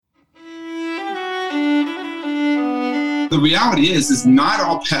the reality is not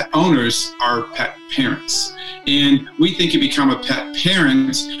all pet owners are pet parents. And we think you become a pet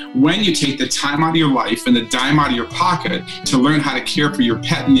parent when you take the time out of your life and the dime out of your pocket to learn how to care for your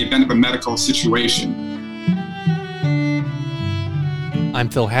pet in the event of a medical situation. I'm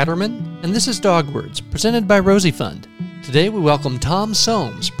Phil Hatterman, and this is Dog Words, presented by Rosie Fund. Today we welcome Tom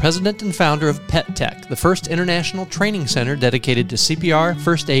Soames, president and founder of Pet Tech, the first international training center dedicated to CPR,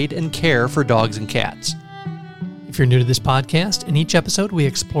 first aid, and care for dogs and cats. If you're new to this podcast, in each episode we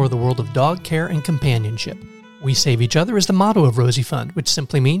explore the world of dog care and companionship. We save each other is the motto of Rosie Fund, which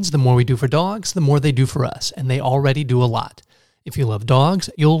simply means the more we do for dogs, the more they do for us, and they already do a lot. If you love dogs,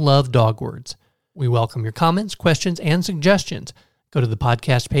 you'll love Dog Words. We welcome your comments, questions, and suggestions. Go to the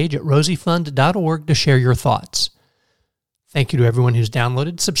podcast page at rosiefund.org to share your thoughts. Thank you to everyone who's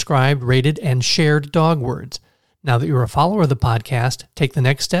downloaded, subscribed, rated, and shared Dog Words. Now that you're a follower of the podcast, take the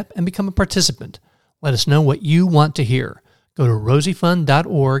next step and become a participant. Let us know what you want to hear. Go to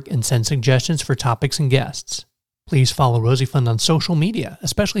rosiefund.org and send suggestions for topics and guests. Please follow Rosie Fund on social media,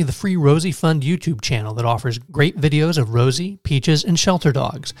 especially the free Rosie Fund YouTube channel that offers great videos of Rosie, Peaches, and shelter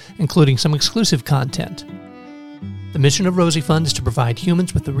dogs, including some exclusive content. The mission of Rosie Fund is to provide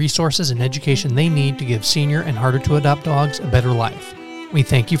humans with the resources and education they need to give senior and harder-to-adopt dogs a better life. We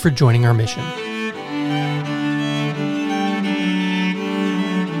thank you for joining our mission.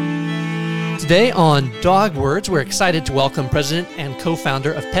 Today on Dog Words, we're excited to welcome president and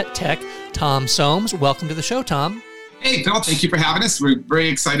co-founder of Pet Tech, Tom Soames. Welcome to the show, Tom. Hey, Phil, thank you for having us. We're very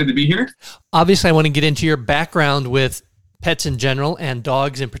excited to be here. Obviously, I want to get into your background with pets in general and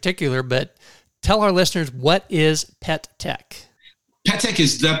dogs in particular, but tell our listeners, what is Pet Tech? Pet Tech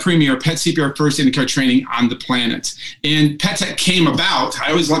is the premier pet CPR first aid and care training on the planet. And Pet Tech came about,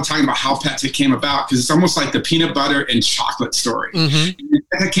 I always love talking about how Pet Tech came about because it's almost like the peanut butter and chocolate story. Mm-hmm.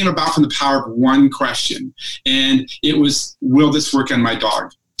 Pet Tech came about from the power of one question. And it was, will this work on my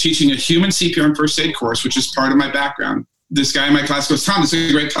dog? Teaching a human CPR and first aid course, which is part of my background. This guy in my class goes, Tom, this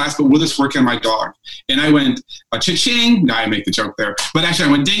is a great class, but will this work on my dog? And I went, cha-ching. No, I make the joke there. But actually,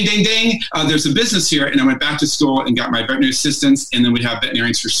 I went, ding, ding, ding. There's a business here. And I went back to school and got my veterinary assistants. And then we have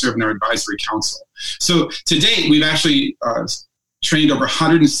veterinarians who serve in our advisory council. So to date, we've actually trained over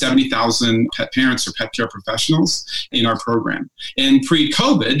 170,000 pet parents or pet care professionals in our program. And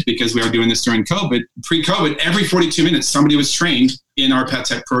pre-COVID, because we were doing this during COVID, pre-COVID, every 42 minutes, somebody was trained in our Pet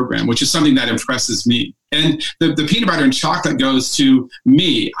Tech program, which is something that impresses me. And the peanut butter and chocolate goes to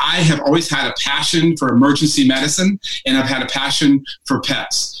me. I have always had a passion for emergency medicine, and I've had a passion for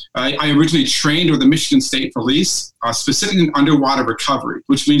pets. I originally trained with the Michigan State Police, specifically in underwater recovery,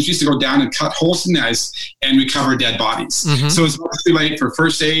 which means you used to go down and cut holes in the ice and recover dead bodies. Mm-hmm. So it's not too late for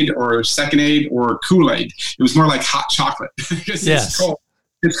first aid or second aid or Kool-Aid. It was more like hot chocolate because it's cold.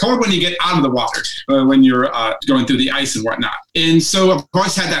 It's cold when you get out of the water, when you're going through the ice and whatnot. And so I've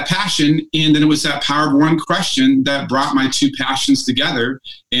always had that passion. And then it was that power of one question that brought my two passions together.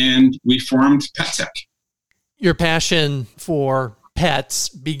 And we formed Pet Tech. Your passion for pets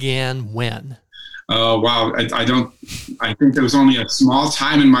began when? Oh, wow. I think there was only a small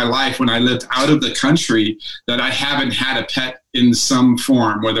time in my life when I lived out of the country that I haven't had a pet in some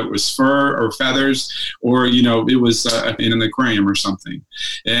form, whether it was fur or feathers or, it was in an aquarium or something.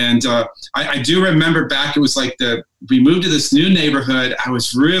 And I do remember back, it was like we moved to this new neighborhood. I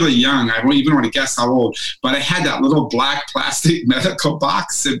was really young. I won't even want to guess how old, but I had that little black plastic medical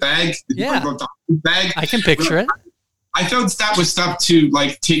box bag. Yeah. Bag. I can picture it. I filled that with stuff to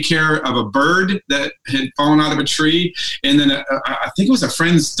take care of a bird that had fallen out of a tree. And then I think it was a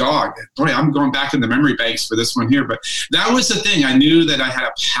friend's dog. Boy, I'm going back in the memory banks for this one here. But that was the thing. I knew that I had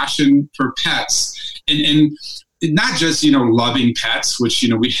a passion for pets and not just, loving pets, which,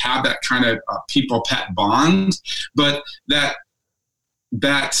 we have that kind of people-pet bond, but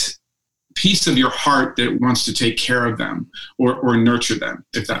that piece of your heart that wants to take care of them or nurture them,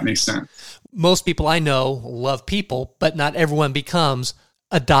 if that makes sense. Most people I know love people, but not everyone becomes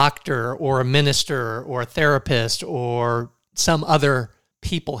a doctor or a minister or a therapist or some other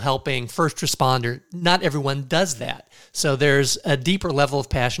people helping first responder. Not everyone does that. So there's a deeper level of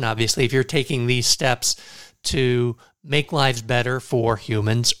passion, obviously, if you're taking these steps to make lives better for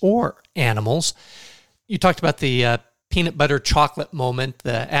humans or animals. You talked about the peanut butter chocolate moment,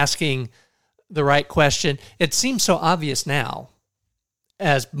 the asking the right question. It seems so obvious now,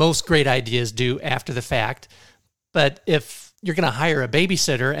 as most great ideas do after the fact. But if you're going to hire a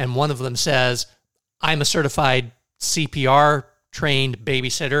babysitter and one of them says, I'm a certified CPR trained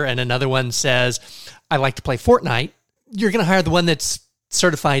babysitter, and another one says, I like to play Fortnite, you're going to hire the one that's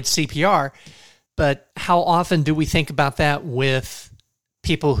certified CPR. But how often do we think about that with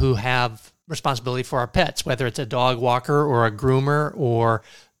people who have responsibility for our pets, whether it's a dog walker or a groomer or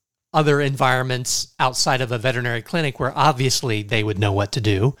other environments outside of a veterinary clinic where obviously they would know what to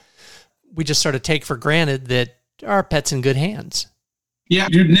do. We just sort of take for granted that our pet's in good hands. Yeah,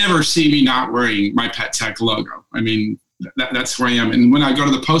 you'd never see me not wearing my Pet Tech logo. I mean, that's where I am. And when I go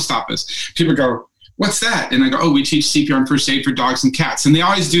to the post office, people go, "What's that?" And I go, "Oh, we teach CPR and first aid for dogs and cats." And they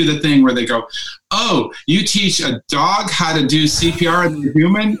always do the thing where they go, "Oh, you teach a dog how to do CPR and a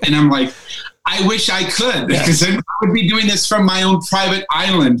human?" And I'm like, I wish I could, because I would be doing this from my own private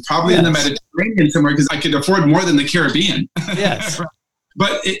island, probably in the Mediterranean somewhere, because I could afford more than the Caribbean. Yes.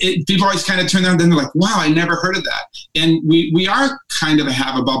 But people always kind of turn around and they're like, "Wow, I never heard of that." And we are kind of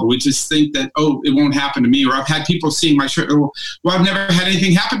have a bubble. We just think that, oh, it won't happen to me. Or I've had people seeing my shirt, well, I've never had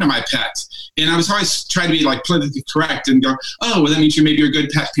anything happen to my pet. And I was always trying to be like politically correct and go, "Oh, well, that means you're a good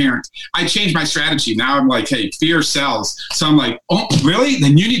pet parent." I changed my strategy. Now I'm like, hey, fear sells. So I'm like, "Oh, really?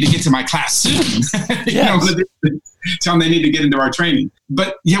 Then you need to get to my class soon." Yes. Tell them they need to get into our training.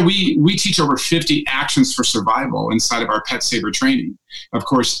 But yeah, we teach over 50 actions for survival inside of our Pet Saver training. Of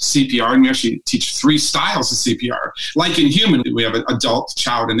course, CPR, and we actually teach 3 styles of CPR. Like in human, we have an adult,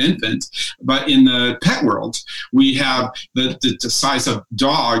 child, and infant. But in the pet world, we have the size of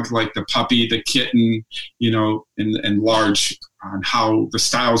dog, like the puppy, the kitten, and large, on how the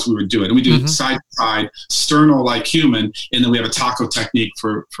styles we would do it. And we do side to side, sternal like human, and then we have a taco technique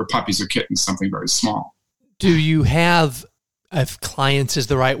for puppies or kittens, something very small. Do you have, if clients is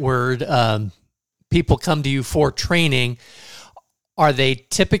the right word, people come to you for training, are they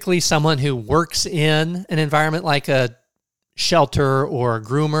typically someone who works in an environment like a shelter or a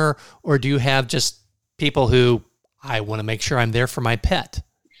groomer, or do you have just people who, I want to make sure I'm there for my pet?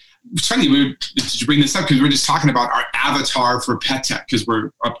 It's funny to bring this up because we're just talking about our avatar for Pet Tech, because we're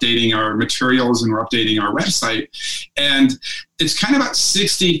updating our materials and we're updating our website. And it's kind of about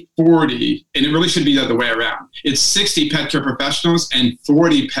 60-40, and it really should be the other way around. It's 60 pet care professionals and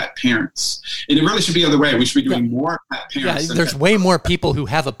 40 pet parents. And it really should be the other way. We should be doing more pet parents. Yeah, there's way more people who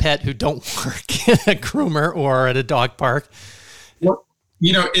have a pet who don't work in a groomer or at a dog park. Well,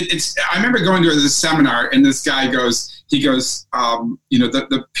 it's. I remember going to this seminar, and this guy goes,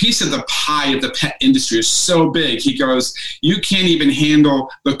 the piece of the pie of the pet industry is so big. He goes, you can't even handle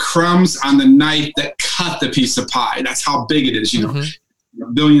the crumbs on the knife that cut the piece of pie. That's how big it is,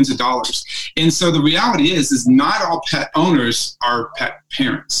 billions of dollars. And so the reality is not all pet owners are pet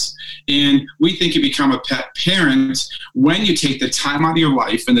parents. And we think you become a pet parent when you take the time out of your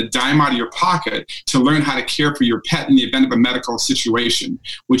life and the dime out of your pocket to learn how to care for your pet in the event of a medical situation,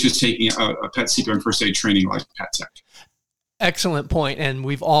 which is taking a pet CPR and first aid training like Pet Tech. Excellent point. And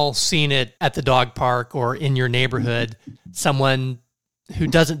we've all seen it at the dog park or in your neighborhood. Someone who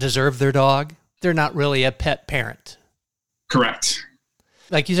doesn't deserve their dog, they're not really a pet parent. Correct.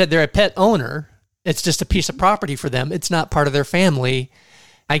 Like you said, they're a pet owner. It's just a piece of property for them. It's not part of their family.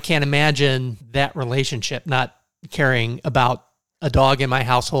 I can't imagine that relationship, not caring about a dog in my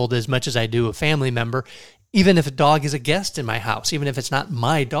household as much as I do a family member. Even if a dog is a guest in my house, even if it's not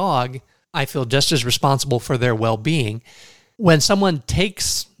my dog, I feel just as responsible for their well-being. When someone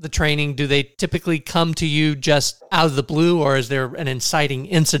takes the training, do they typically come to you just out of the blue, or is there an inciting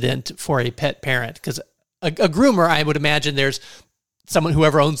incident for a pet parent? Because a groomer, I would imagine there's someone,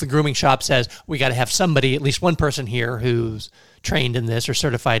 whoever owns the grooming shop says, we got to have somebody, at least one person here who's trained in this or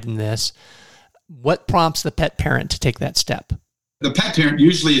certified in this. What prompts the pet parent to take that step? The pet parent,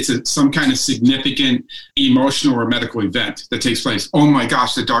 usually it's some kind of significant emotional or medical event that takes place. Oh my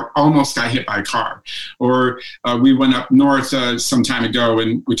gosh, the dog almost got hit by a car. Or we went up north some time ago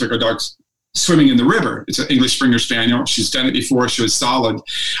and we took our dogs swimming in the river. It's an English Springer Spaniel. She's done it before. She was solid.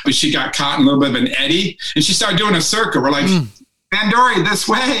 But she got caught in a little bit of an eddy and she started doing a circle. We're like, Pandori, this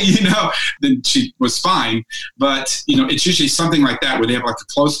way, then she was fine. But, it's usually something like that where they have like a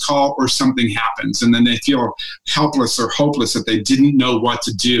close call or something happens and then they feel helpless or hopeless that they didn't know what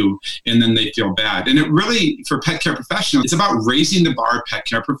to do. And then they feel bad. And it really, for pet care professionals, it's about raising the bar of pet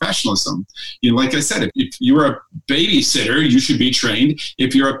care professionalism. Like I said, if you're a babysitter, you should be trained.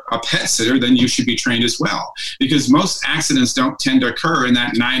 If you're a pet sitter, then you should be trained as well. Because most accidents don't tend to occur in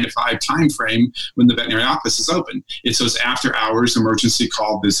that 9 to 5 time frame when the veterinary office is open. It's those after hours emergency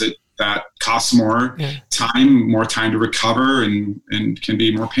call visit that costs more time to recover and can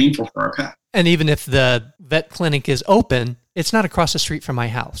be more painful for our pet. And even if the vet clinic is open, it's not across the street from my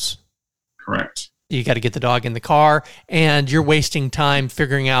house. Correct. You got to get the dog in the car and you're wasting time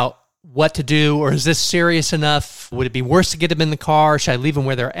figuring out what to do. Or is this serious enough? Would it be worse to get them in the car? Should I leave them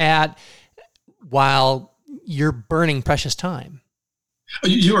where they're at while you're burning precious time?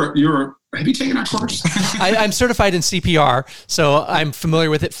 You're Have you taken our course? I'm certified in CPR, so I'm familiar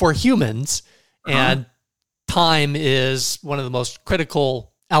with it for humans. And time is one of the most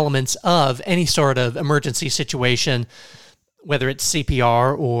critical elements of any sort of emergency situation, whether it's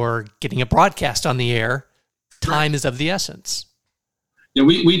CPR or getting a broadcast on the air. Time is of the essence. Yeah,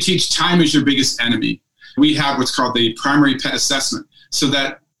 we teach time is your biggest enemy. We have what's called the primary pet assessment, so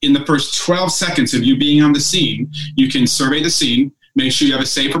that in the first 12 seconds of you being on the scene, you can survey the scene, make sure you have a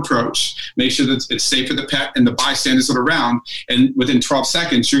safe approach, make sure that it's safe for the pet and the bystanders that are around. And within 12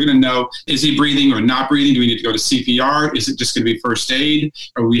 seconds, you're going to know, is he breathing or not breathing? Do we need to go to CPR? Is it just going to be first aid?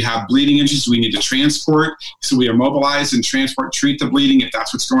 Or we have bleeding injuries? Do we need to transport? So we are mobilized and transport, treat the bleeding if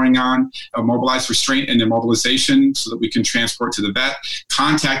that's what's going on, mobilize restraint and immobilization so that we can transport to the vet,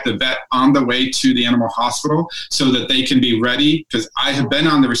 contact the vet on the way to the animal hospital so that they can be ready. Because I have been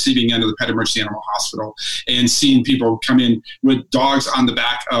on the receiving end of the pet emergency animal hospital and seen people come in with dogs on the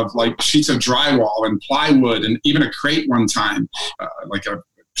back of like sheets of drywall and plywood and even a crate one time, like a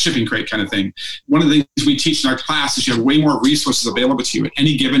shipping crate kind of thing. One of the things we teach in our class is you have way more resources available to you at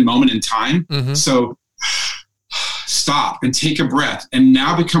any given moment in time. So stop and take a breath and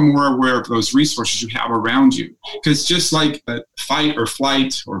now become more aware of those resources you have around you. Because just like fight or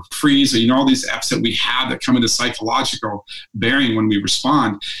flight or freeze, or all these F's that we have that come into psychological bearing when we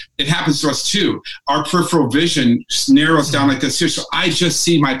respond, it happens to us too. Our peripheral vision narrows down like this here. So I just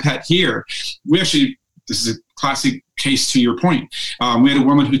see my pet here. This is a classic case to your point. We had a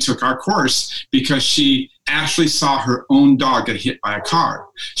woman who took our course because she actually saw her own dog get hit by a car.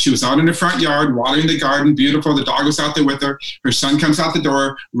 She was out in the front yard, watering the garden, beautiful. The dog was out there with her. Her son comes out the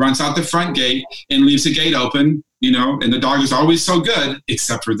door, runs out the front gate, and leaves the gate open, and the dog is always so good,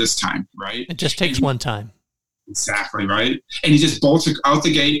 except for this time, right? It just takes one time. Exactly, right? And he just bolts out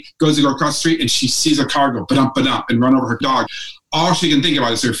the gate, goes to go across the street, and she sees a car go ba-dump, ba-dump, and run over her dog. All she can think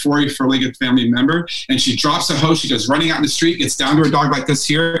about is her four-legged family member, and she drops the hose. She goes running out in the street, gets down to her dog like this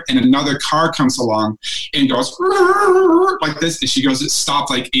here, and another car comes along and goes like this, and she goes, it stopped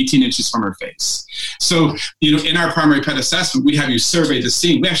like 18 inches from her face. So, in our primary pet assessment, we have you survey the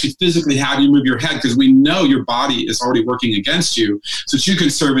scene. We actually physically have you move your head because we know your body is already working against you, so that you can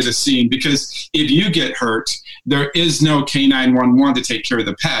survey the scene. Because if you get hurt, there is no K911 to take care of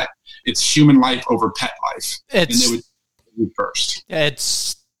the pet. It's human life over pet life. First.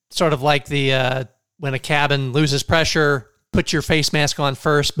 It's sort of like the when a cabin loses pressure, put your face mask on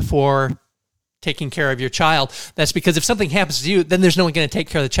first before taking care of your child. That's because if something happens to you, then there's no one going to take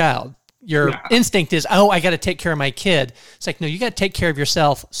care of the child. Your instinct is, I got to take care of my kid. It's like, no, you got to take care of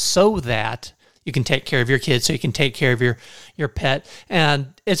yourself so that you can take care of your kid, so you can take care of your pet.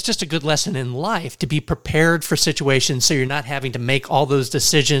 And it's just a good lesson in life to be prepared for situations so you're not having to make all those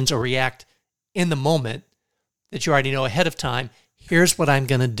decisions or react in the moment, that you already know ahead of time. Here's what I'm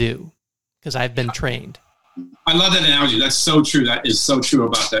going to do because I've been trained. I love that analogy. That's so true. That is so true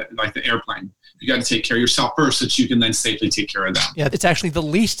about that, like the airplane. You got to take care of yourself first so that you can then safely take care of them. Yeah, it's actually the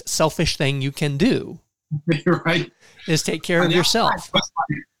least selfish thing you can do. Right. Is take care of yourself.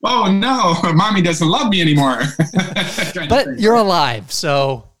 Oh, no, mommy doesn't love me anymore. But you're alive,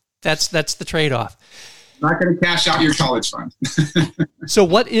 so that's the trade-off. Not going to cash out your college fund. So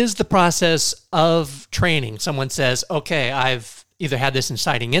what is the process of training? Someone says, okay, I've either had this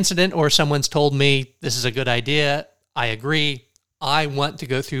inciting incident or someone's told me this is a good idea. I agree. I want to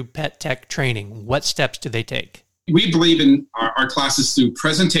go through pet tech training. What steps do they take? We believe in our classes through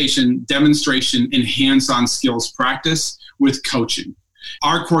presentation, demonstration, and hands-on skills practice with coaching.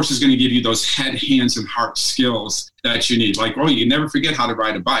 Our course is going to give you those head, hands, and heart skills that you need. Like, you never forget how to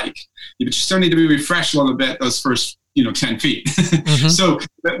ride a bike, but you still need to be refreshed a little bit those first 10 feet. Mm-hmm. So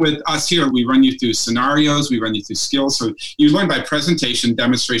with us here, we run you through scenarios, we run you through skills. So you learn by presentation,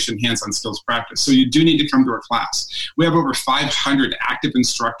 demonstration, hands-on skills practice. So you do need to come to our class. We have over 500 active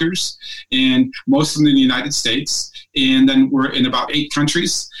instructors, and most of them in the United States. And then we're in about 8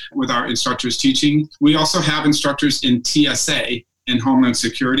 countries with our instructors teaching. We also have instructors in TSA, in Homeland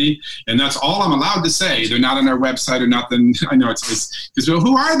Security, and that's all I'm allowed to say. They're not on our website or nothing. I know it's because,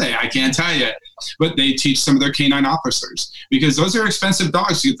 who are they? I can't tell you. But they teach some of their canine officers, because those are expensive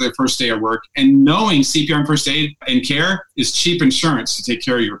dogs to get their first day of work, and knowing CPR and first aid and care is cheap insurance to take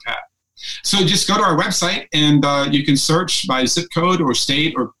care of your pet. So just go to our website, and you can search by zip code or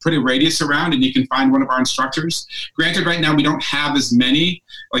state or put a radius around, and you can find one of our instructors. Granted, right now we don't have as many.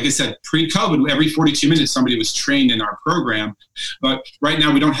 Like I said, pre-COVID, every 42 minutes somebody was trained in our program. But right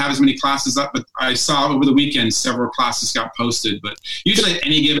now we don't have as many classes up. But I saw over the weekend several classes got posted. But usually at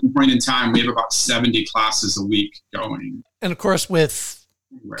any given point in time, we have about 70 classes a week going. And of course, with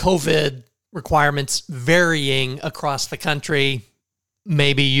COVID requirements varying across the country,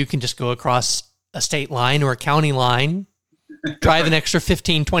 maybe you can just go across a state line or a county line, drive an extra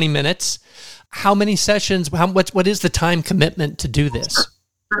 15, 20 minutes. How many sessions, what is the time commitment to do this?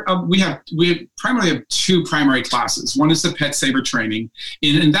 We primarily have two primary classes. One is the Pet Saver training,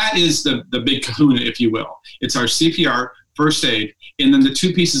 and that is the big kahuna, if you will. It's our CPR, first aid, and then the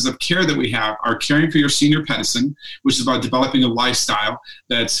two pieces of care that we have are caring for your senior pedisan, which is about developing a lifestyle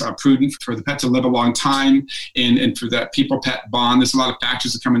that's prudent for the pet to live a long time and for that people-pet bond. There's a lot of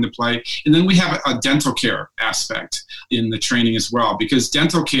factors that come into play. And then we have a dental care aspect in the training as well, because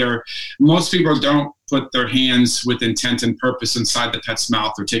dental care, most people don't put their hands with intent and purpose inside the pet's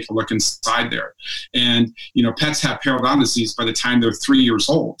mouth or take a look inside there. And, pets have periodontitis by the time they're 3 years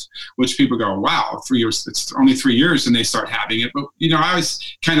old, which people go, wow, 3 years, it's only 3 years and they start having it. But, I was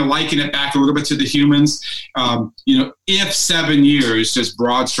kind of liken it back a little bit to the humans. If 7 years, just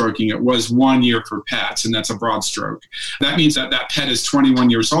broad stroking, it was 1 year for pets, and that's a broad stroke. That means that pet is 21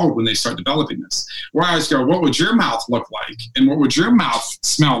 years old when they start developing this. Where I always go, what would your mouth look like? And what would your mouth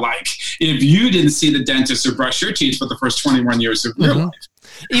smell like if you didn't see the dentist or brush your teeth for the first 21 years of your life?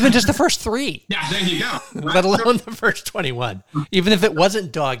 Even just the first 3. Yeah, there you go. Right? Let alone the first 21, even if it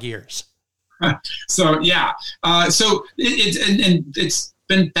wasn't dog years. So, yeah. It's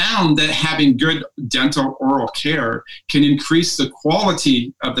been found that having good dental oral care can increase the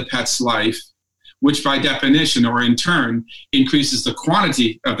quality of the pet's life, which by definition or in turn increases the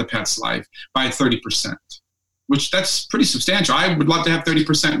quantity of the pet's life by 30%, which that's pretty substantial. I would love to have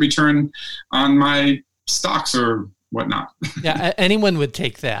 30% return on my stocks or whatnot. Yeah, anyone would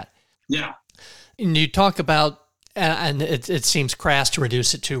take that. Yeah. And you talk about, and it seems crass to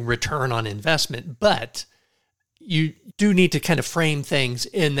reduce it to return on investment, but you do need to kind of frame things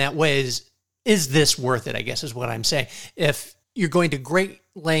in that way. Is this worth it, I guess is what I'm saying. If you're going to great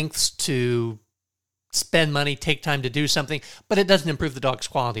lengths to spend money, take time to do something, but it doesn't improve the dog's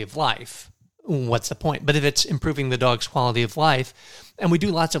quality of life, what's the point? But if it's improving the dog's quality of life, and we do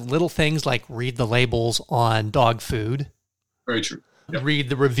lots of little things like read the labels on dog food. Very true. Yep. Read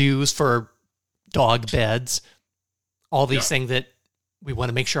the reviews for dog beds, all these things that we want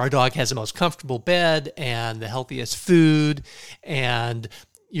to make sure our dog has the most comfortable bed and the healthiest food. And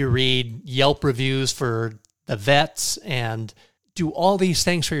you read Yelp reviews for the vets and do all these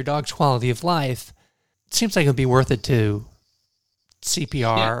things for your dog's quality of life. It seems like it would be worth it to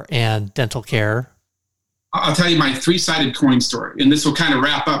CPR and dental care. I'll tell you my 3-sided coin story, and this will kind of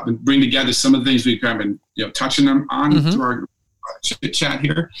wrap up and bring together some of the things we've been touching them on through our chat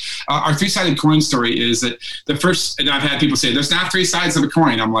here. Our 3-sided coin story is that the first, and I've had people say, there's not 3 sides of a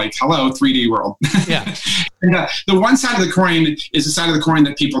coin. I'm like, hello, 3D world. Yeah. And, the one side of the coin is the side of the coin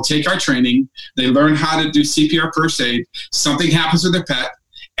that people take our training, they learn how to do CPR first aid, something happens with their pet,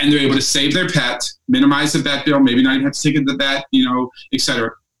 and they're able to save their pet, minimize the vet bill, maybe not even have to take it to the vet, et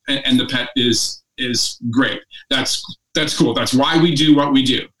cetera. And the pet is great. That's cool. That's why we do what we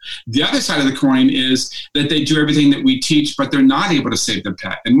do. The other side of the coin is that they do everything that we teach, but they're not able to save the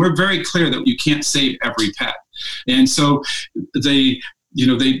pet. And we're very clear that you can't save every pet. And so they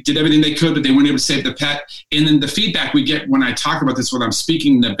did everything they could, but they weren't able to save the pet. And then the feedback we get when I talk about this, when I'm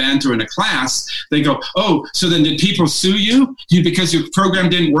speaking in an event or in a class, they go, oh, so then did people sue you because your program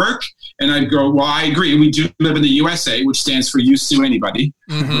didn't work? And I go, well, I agree. We do live in the USA, which stands for you sue anybody,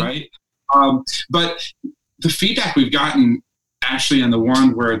 right? But the feedback we've gotten actually on the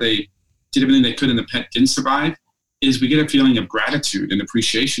one where they did everything they could and the pet didn't survive is we get a feeling of gratitude and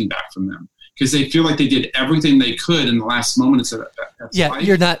appreciation back from them because they feel like they did everything they could in the last moments of that pet's life.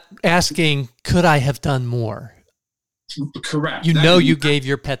 You're not asking, could I have done more? Correct. You gave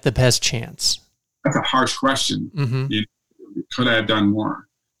your pet the best chance. That's a harsh question. Could I have done more?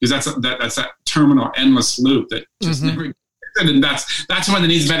 Because that's that terminal endless loop that just never. And that's one that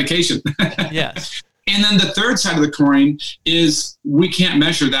needs medication. Yes. And then the third side of the coin is we can't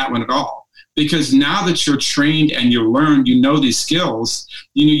measure that one at all because now that you're trained and you learned, these skills,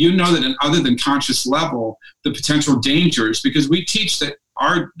 you know that in other than conscious level, the potential dangers, because we teach that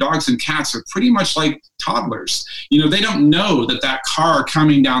our dogs and cats are pretty much like toddlers. They don't know that car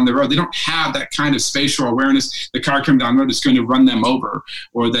coming down the road, they don't have that kind of spatial awareness. The car coming down the road is going to run them over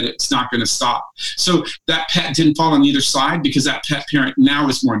or that it's not going to stop. So that pet didn't fall on either side because that pet parent now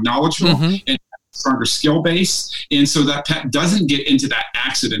is more knowledgeable and stronger skill base. And so that pet doesn't get into that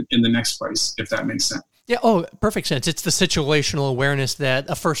accident in the next place, if that makes sense. Yeah. Oh, perfect sense. It's the situational awareness that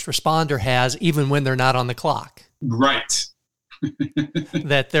a first responder has even when they're not on the clock. Right.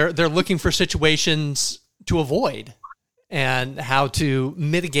 That they're looking for situations to avoid and how to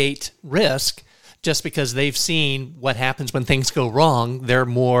mitigate risk. Just because they've seen what happens when things go wrong, they're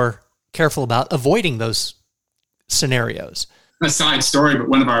more careful about avoiding those scenarios. a side story, but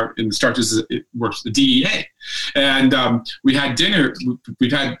one of our instructors works the DEA, and we had dinner.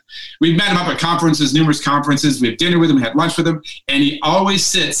 We've met him up at conferences, numerous conferences. We have dinner with him, we had lunch with him, and he always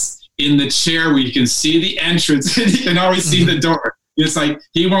sits in the chair where you can see the entrance and you can always see the door. It's like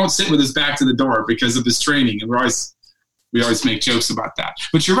he won't sit with his back to the door because of his training, and we always make jokes about that.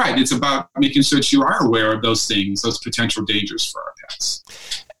 But you're right; it's about making sure that you are aware of those things, those potential dangers for our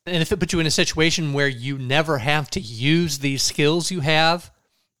pets. And if it puts you in a situation where you never have to use these skills you have,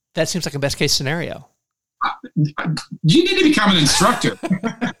 that seems like a best case scenario. You need to become an instructor.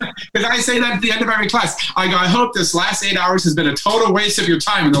 Because I say that at the end of every class. I go, I hope this last 8 hours has been a total waste of your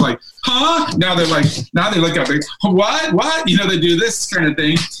time. And they're like, huh? Now they look up, like, what? They do this kind of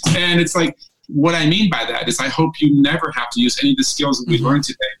thing. And it's like, what I mean by that is I hope you never have to use any of the skills that we learned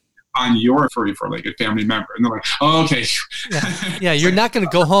today on your furry four-legged family member. And they're like, oh, okay. Yeah, you're not going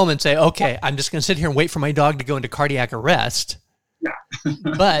to go home and say, okay, I'm just going to sit here and wait for my dog to go into cardiac arrest. Yeah.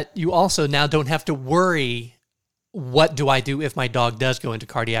 But you also now don't have to worry, what do I do if my dog does go into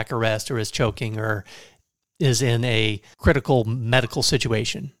cardiac arrest or is choking or is in a critical medical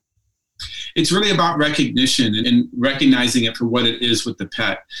situation? It's really about recognition and recognizing it for what it is with the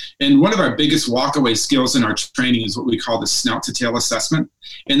pet. And one of our biggest walkaway skills in our training is what we call the snout to tail assessment.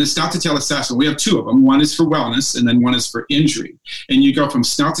 And the snout to tail assessment, we have two of them. One is for wellness and then one is for injury. And you go from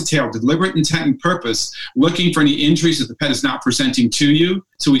snout to tail, deliberate intent and purpose, looking for any injuries that the pet is not presenting to you,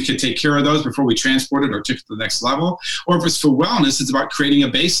 so we could take care of those before we transport it or take it to the next level. Or if it's for wellness, it's about creating a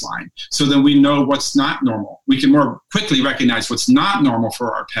baseline so that we know what's not normal. We can more quickly recognize what's not normal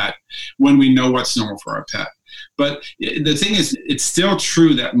for our pet when we know what's normal for our pet. But the thing is, it's still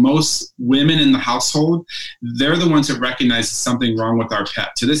true that most women in the household, they're the ones that recognize something wrong with our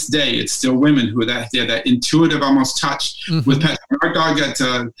pet. To this day, it's still women who have that intuitive almost touch with pets. When our dog got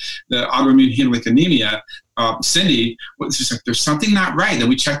the autoimmune hemolytic anemia, Cindy was just like, there's something not right. Then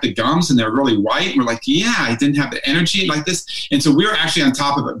we checked the gums and they're really white. And we're like, yeah, I didn't have the energy like this. And so we were actually on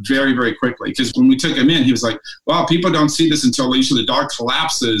top of it very, very quickly. Because when we took him in, he was like, well, people don't see this until usually the dog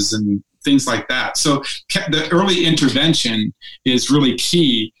collapses and things like that. So the early intervention is really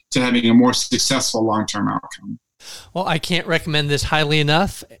key to having a more successful long-term outcome. Well, I can't recommend this highly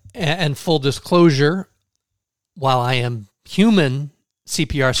enough. And full disclosure, while I am human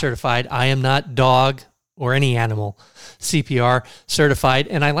CPR certified, I am not dog or any animal CPR certified.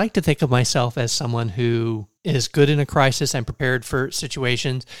 And I like to think of myself as someone who is good in a crisis. I'm prepared for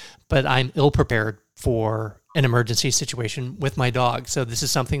situations, but I'm ill prepared for an emergency situation with my dog. So this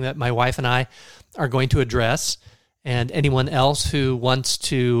is something that my wife and I are going to address. And anyone else who wants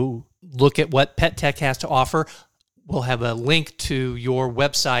to look at what Pet Tech has to offer, we'll have a link to your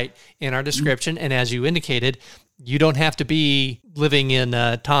website in our description. And as you indicated, you don't have to be living in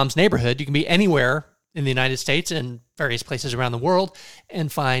Tom's neighborhood. You can be anywhere in the United States and various places around the world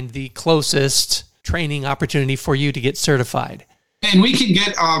and find the closest training opportunity for you to get certified. And we can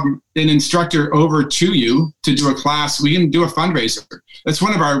get an instructor over to you to do a class. We can do a fundraiser. That's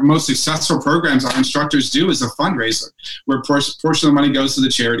one of our most successful programs our instructors do, is a fundraiser, where a portion of the money goes to the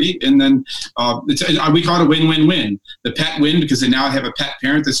charity. And then we call it a win-win-win. The pet win because they now have a pet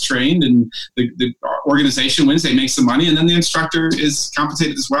parent that's trained, and the organization wins, they make some money, and then the instructor is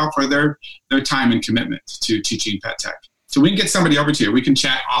compensated as well for their time and commitment to teaching Pet Tech. So we can get somebody over to you. We can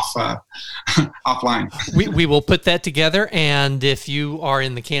chat offline. We will put that together. And if you are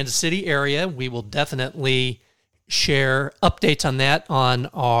in the Kansas City area, we will definitely share updates on that on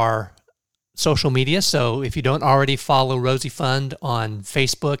our social media. So if you don't already follow Rosie Fund on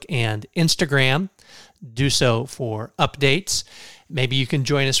Facebook and Instagram, do so for updates. Maybe you can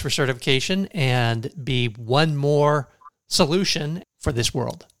join us for certification and be one more solution for this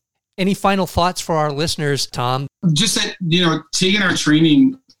world. Any final thoughts for our listeners, Tom? Just that, taking our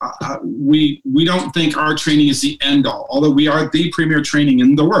training, we don't think our training is the end all, although we are the premier training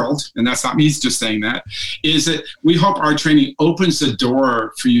in the world, and that's not me just saying that, is that we hope our training opens the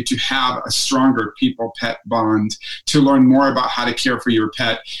door for you to have a stronger people-pet bond, to learn more about how to care for your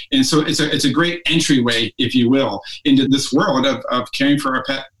pet. And so it's a great entryway, if you will, into this world of caring for our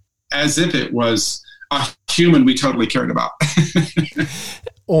pet as if it was a human we totally cared about.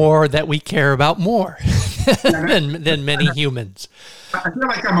 Or that we care about more than many humans. I feel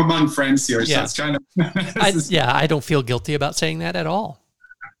like I'm among friends here, so it's kind of... I don't feel guilty about saying that at all.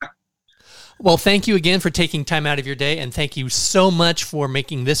 Well, thank you again for taking time out of your day, and thank you so much for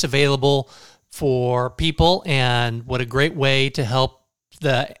making this available for people, and what a great way to help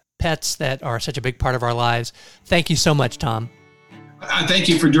the pets that are such a big part of our lives. Thank you so much, Tom. Thank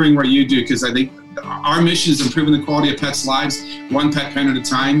you for doing what you do, because I think our mission is improving the quality of pets' lives, one pet parent at a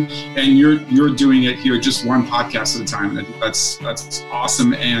time, and you're doing it here just one podcast at a time. And that's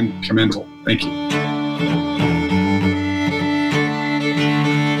awesome and commendable. Thank you.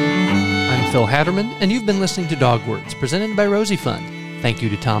 I'm Phil Hatterman, and you've been listening to Dog Words, presented by Rosie Fund. Thank you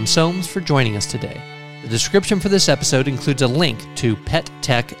to Tom Soames for joining us today. The description for this episode includes a link to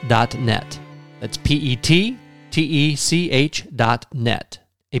pettech.net. That's pettech.net.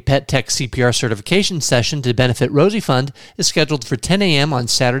 A Pet Tech CPR certification session to benefit Rosie Fund is scheduled for 10 a.m. on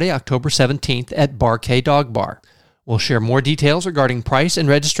Saturday, October 17th at Bar K Dog Bar. We'll share more details regarding price and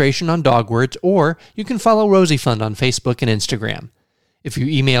registration on Dog Words, or you can follow Rosie Fund on Facebook and Instagram. If you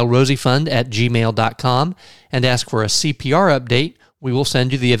email rosiefund@gmail.com and ask for a CPR update, we will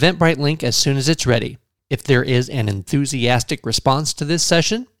send you the Eventbrite link as soon as it's ready. If there is an enthusiastic response to this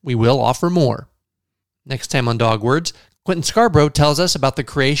session, we will offer more. Next time on Dog Words, Quentin Scarborough tells us about the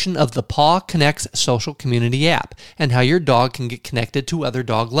creation of the Paw Connects social community app and how your dog can get connected to other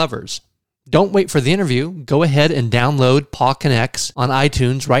dog lovers. Don't wait for the interview. Go ahead and download Paw Connects on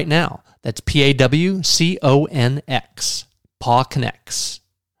iTunes right now. That's PAWCONX. Paw Connects.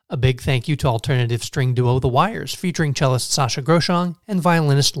 A big thank you to alternative string duo The Wires, featuring cellist Sasha Groshong and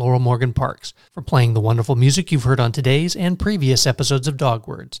violinist Laurel Morgan Parks, for playing the wonderful music you've heard on today's and previous episodes of Dog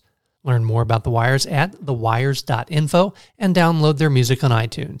Words. Learn more about The Wires at thewires.info and download their music on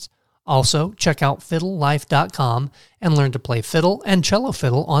iTunes. Also, check out fiddlelife.com and learn to play fiddle and cello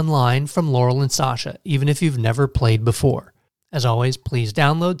fiddle online from Laurel and Sasha, even if you've never played before. As always, please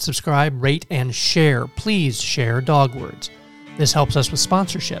download, subscribe, rate, and share. Please share Dog Words. This helps us with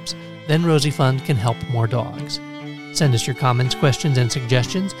sponsorships. Then Rosie Fund can help more dogs. Send us your comments, questions, and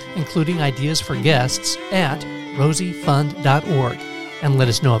suggestions, including ideas for guests, at rosiefund.org. And let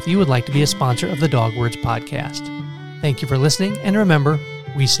us know if you would like to be a sponsor of the Dog Words podcast. Thank you for listening, and remember,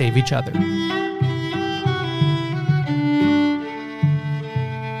 we save each other.